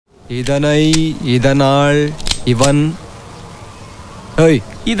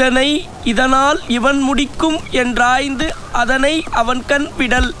இதனால் இவன் முடிக்கும் என்றாய்ந்து அதனை அவன் கண்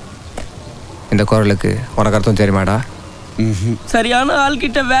விடல். இந்த குரலுக்கு உனக்கு அர்த்தம் தெரியுமாடா? சரியான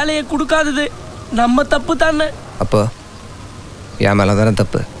ஆள்கிட்ட வேலையை கொடுக்காதது நம்ம தப்பு தானே. அப்போ என் மேலே தானே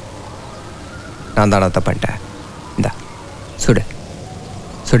தப்பு. நான் தானே தப்புன்ட்டேன். இந்தா சுடு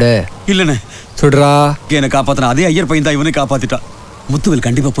சுடு. இல்லைண்ணே சுடுறா. என்னை காப்பாத்தினா அதே ஐயர் பையன் தான் இவனை காப்பாத்திட்டான். முத்துவேல்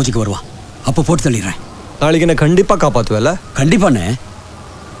கண்டிப்பா பூஜைக்கு வருவான். அப்போ போட்டு தள்ளிடுறேன். நாளைக்கு என்ன கண்டிப்பா காப்பாத்துவல? கண்டிப்பாண்ணே.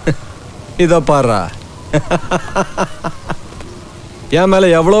 இத பாரு, என் மேல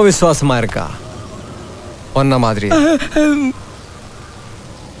எவ்வளவு விசுவாசமா இருக்கா. ஒன்ன மாதிரி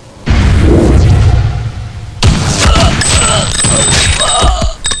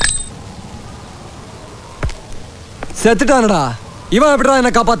செத்துட்டானடா. இவன் எப்படிடா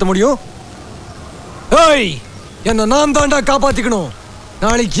என்ன காப்பாற்ற முடியும்? ஏய், என்ன நான் தாண்டா காப்பாத்திக்கணும்.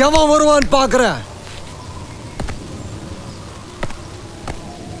 நாளைக்கு எவன் வருவான்னு பாக்குறேன்.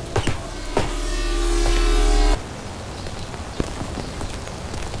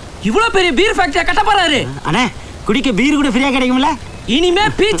 இவ்வளவு பெரிய பீர் ஃபேக்டரியா கட்ட போறாரு. அண்ணே, குடிக்க பீர் கூட ஃப்ரீயா கிடைக்கும்ல? இனிமே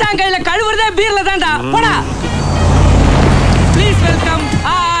பீச்சாங்கையில கழுவுறதே பீர்ல தான்டா. போடா. Please welcome.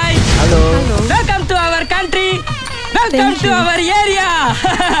 Hi. Hello. Welcome to our country. Welcome to our area.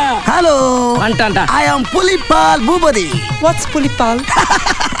 Hello. வந்துட்டான்டா. I am புலிப்பால் Boopathi. What's புலிப்பால்?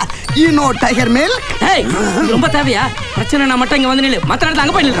 You know tiger milk? ஏய், ரொம்ப தேவையா? பிரச்சனை நான் மட்டும் இங்க வந்து நில்லு. மத்த இடத்துல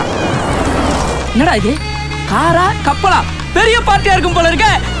அங்க போய் நில்லுடா. என்னடா இது? காரா கப்பலா? பெரிய பார்ட்டியா இருக்கும் போல இருக்க.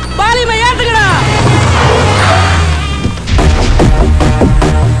 பாலிமை ஏத்துக்கடா.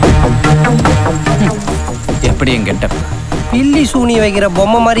 எப்படி என்கிட்ட பில்லி சூனி வைக்கிற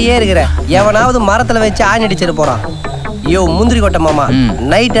பொம்மை மாதிரியே இருக்கிற. எவனாவது மரத்துல வச்சு ஆணி அடிச்சிட்டு போறான். ஐயோ முந்திரி கொட்டை மாமா,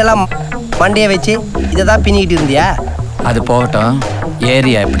 நைட் எல்லாம் மண்டைய வச்சு இதை தான் பின்னிக்கிட்டு இருந்தியா? அது போகட்டும்.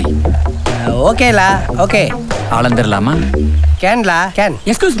 ஏரியா எப்படி? ஓகேலா, ஓகே. அளந்துடலாமா? கேன்லா, கேன்.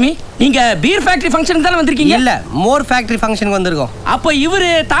 எக்ஸ்கியூஸ் மீ, நீங்க பீர் ஃபேக்டரி ஃபங்க்ஷனுக்கு தான வந்திருக்கீங்க? இல்ல, மோர் ஃபேக்டரி ஃபங்க்ஷனுக்கு வந்திருக்கோம். அப்ப இவரு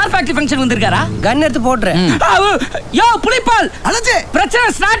தார் ஃபேக்டரி ஃபங்க்ஷன் வந்திருக்காரா? கன் எடுத்து போட்றேன். யோ புலிப்பால், அலஜே பிரச்சனை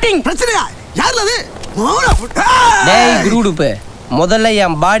ஸ்டார்டிங். பிரச்சனையா? யார்ல அது? டேய் குரூடுப்பு, முதல்ல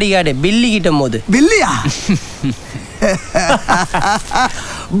என் பாடி கார்டு பில்லி கிட்ட மோது. பில்லியா?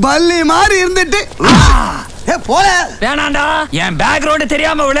 பல்லி மாதிரி இருந்துட்டு போல. வேணாண்டா, என் பேக்ரவுண்ட்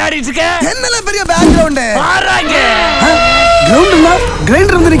தெரியாம விளையாடிட்டு இருக்க. என்னல பெரிய பேக்ரவுண்ட்? பாருங்க. கிரவுண்ட்னா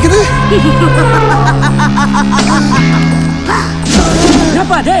கிரைண்டர் வந்து நிக்குது.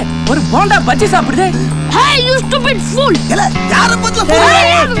 என்னப்பா இது? ஒரு போண்டா பஜ்ஜி சாப்பிடுது. Hey you stupid fool. இல்ல யார பத்தில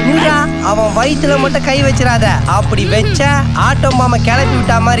போறீங்க? நீடா, அவன் வயித்துல மட்டும் கை வச்சிராத. அப்படி வெச்சா ஆட்டோ மாமா கிளப்பி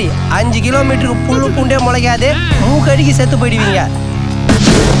விட்டா மாதிரி 5 கிலோமீட்டருக்கு புல்லு பூண்டே முளைக்காது. மூக்கடிக்கு செத்து போயிடுவீங்க.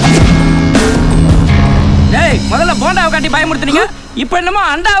 டேய், முதல்ல போண்டாவை காட்டி பயமுறுத்துறீங்க. இப்போ என்னமோ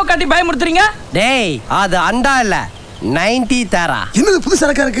அண்டாவை காட்டி பயமுறுத்துறீங்க. டேய், அது அண்டா இல்ல, 90 தாரா. என்னது புது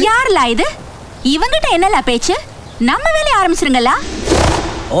சரக்கா இருக்கு? யார்லா இது? இவங்கிட்ட என்னலா பேச்சு? நம்ம வேலைய ஆரம்பிச்சிருங்களா?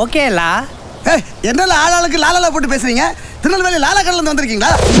 ஓகேலா. ஏய், என்னல ஆளாளுக்கு லாலாலா போட்டு பேசுறீங்க? திருநெல்வேலி லாலா கடல்ல இருந்து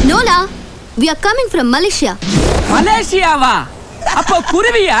வந்திருக்கீங்களா? நோலா, we are coming from Malaysia. மலேசியாவா? அப்ப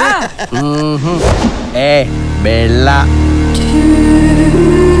குருவியா? ஏய் பெல்லா.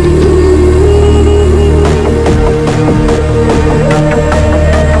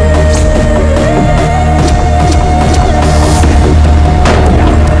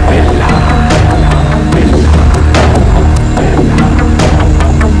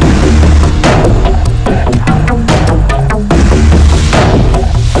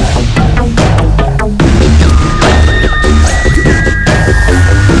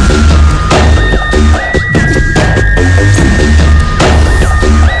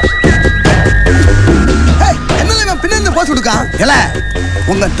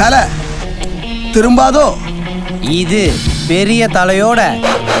 உங்க தலை திரும்பாதோ? இது பெரிய தலையோட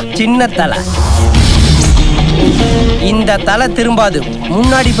சின்ன தலை. இந்த தலை திரும்பாது.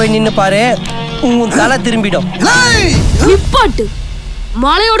 முன்னாடி போய் நின்னு பாரு, உன் தலை திரும்பிடும். நிப்பாட்டு.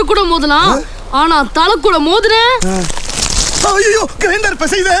 மலையோட கூட மோதலாம், ஆனா தலை கூட மோதுன. ஐயோ, கிரைண்டர்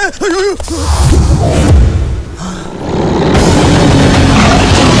பசையுதே. ஐயோ,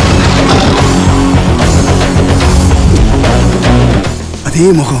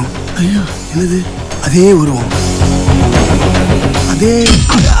 அதே முகம். ஐயோ, என்னது? அதே உருவம், அதே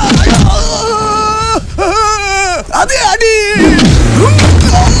அதே அடி.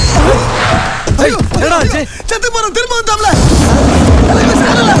 ஐயோ, செத்து போற திரும்ப வந்தாம்ல.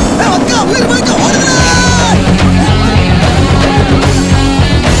 அக்கா உயிர் போய்க்க ஓடுங்க.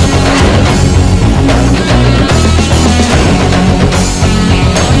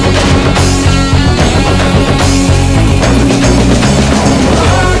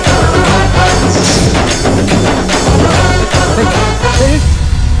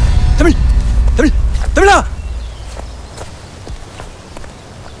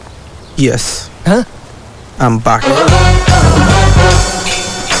 Yes. I'm back.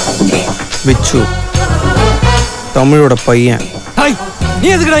 Vichu. தமிழோட பையன். ஹாய், நீ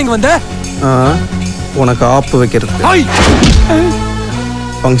எதுக்குடா இங்க வந்த? உனக்கு ஆப்பு வைக்கிறதுக்கு.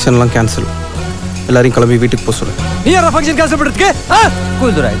 ஃபங்க்ஷன்லாம் கேன்சல். எல்லாரையும் கிளம்பி வீட்டுக்கு போக சொல்லு. நீ யாரா ஃபங்க்ஷன் கேன்சல் பண்றதுக்கு?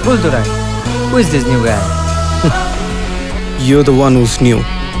 Cool Durai. Who is this new guy? You're the one who's new.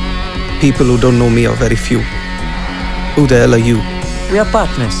 People who don't know me are very few. Who the hell are you? We are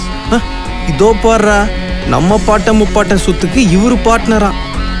partners. இதோ பாடுறா, நம்ம பாட்டம் முப்பாட்டம் சுத்துக்கு இவரு பார்ட்னரா.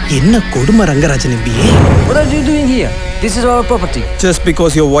 என்ன கொடுமை Rangarajan MBA. What are you doing here? This is our property. Just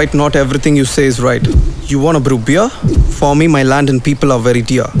because you're white, not everything you say is right. You want to brew beer? For me, my land and people are very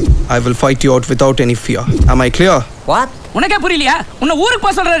dear. I will fight you out without any fear. Am I clear? What? உனக்கே புரியலையா? உன்னை ஊருக்கு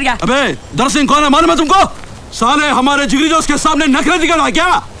போக சொல்றாருயா. अबे दरसिंह कौन है मालूम है तुमको? साले हमारे जिगरी जोश के सामने नखरे दिखाना क्या?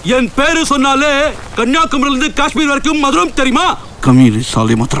 என் பேரு சொன்னாலே கன்னியாகுமரியிலிருந்து காஷ்மீர் வரைக்கும் மதுரம் தெரியுமா? कमीने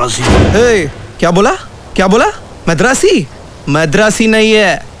साले मद्रासी. Hey, क्या बोला? क्या बोला? मद्रासी? मद्रासी नहीं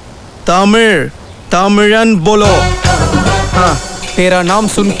है. तमिळन बोलो. हाँ, तेरा नाम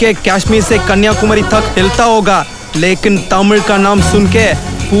सुन के कश्मीर से कन्याकुमारी तक हिलता होगा, लेकिन तमिल का नाम सुन के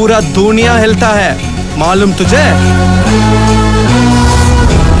पूरा दुनिया हिलता है. मालूम तुझे?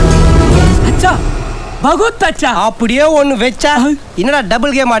 अच्छा, बहुत अच्छा. அப்படியே ஒன்னு வெச்சா என்னடா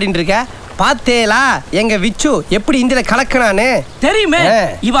டபுள் கேம் ஆடிட்டு இருக்க? பாத்தேலா எங்க விச்சு எப்படி இந்தியில கலக்கறானே தெரியுமே.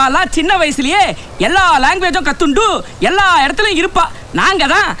 இவாலாம் சின்ன வயசுலயே எல்லா லாங்குவேஜும் கத்துண்டு எல்லா இடத்துலயும் இருப்பா. நாங்க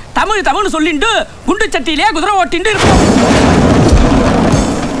தான் தமிழ்னு சொல்லிட்டு குண்டு சட்டியிலே குதிரை ஓட்டிட்டு இருப்போம்.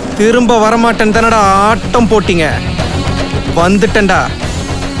 திரும்ப வரமாட்டேன் தானடா ஆட்டம் போட்டீங்க. வந்துட்டேன்டா.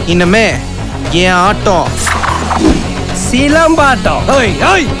 இனிமே என் ஆட்டம் சிலம்பாட்டம்.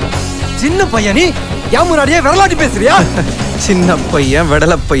 ஏய், சின்ன பையன் நீ யா முன்னாடியே விரலாட்டி பேசுறியா? சின்ன பையன்,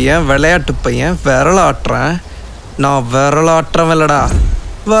 விடல பையன், விளையாட்டு பையன், விரலாட்டுறேன். நான் விரலாட்டுறவன் இல்லடா,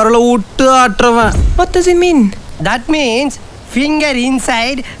 விரல விட்டு ஆட்டுறவன். What does it mean? That means finger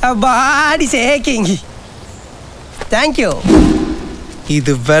inside a body shaking. Thank you.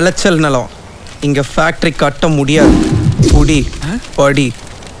 இது விளைச்சல் நிலம். இங்க ஃபேக்டரி கட்ட முடியாது. குடி படி.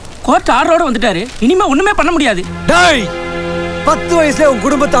 கோர்ட் ஆர்டரோட வந்துட்டாரு. இனிமே ஒண்ணுமே பண்ண முடியாது. டேய், 10 வயசுல உன்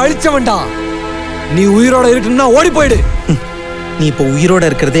குடும்பத்தை அழிச்சவன்டா. நீ உயிரோட இருக்கணும்னா ஓடி போயிடு. நீ இப்போ உயிரோட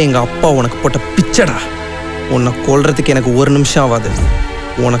இருக்கிறதே எங்க அப்பா உனக்கு போட்ட பிச்சடா. உன்னை கொல்றதுக்கு எனக்கு 1 நிமிஷம் ஆகாது.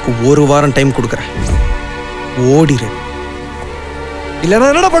 உனக்கு 1 வாரம் டைம் கொடுக்குறேன். ஓடிரு. இல்லைன்னா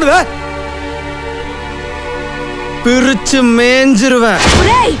என்னடா பண்ணுவ? பிரிச்சு மேஞ்சிருவேன்.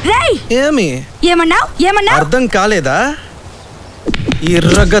 ఏమి ఏమన్నావ్ అర్థం కాలేదా?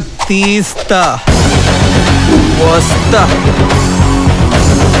 ఇర్రగ తీస్తా వస్తా.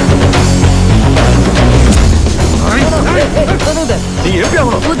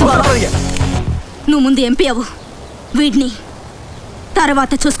 నువ్వు ముందు ఎంపీ అవ్వు, వీడిని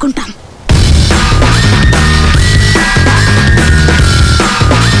తర్వాత చూసుకుంటాం.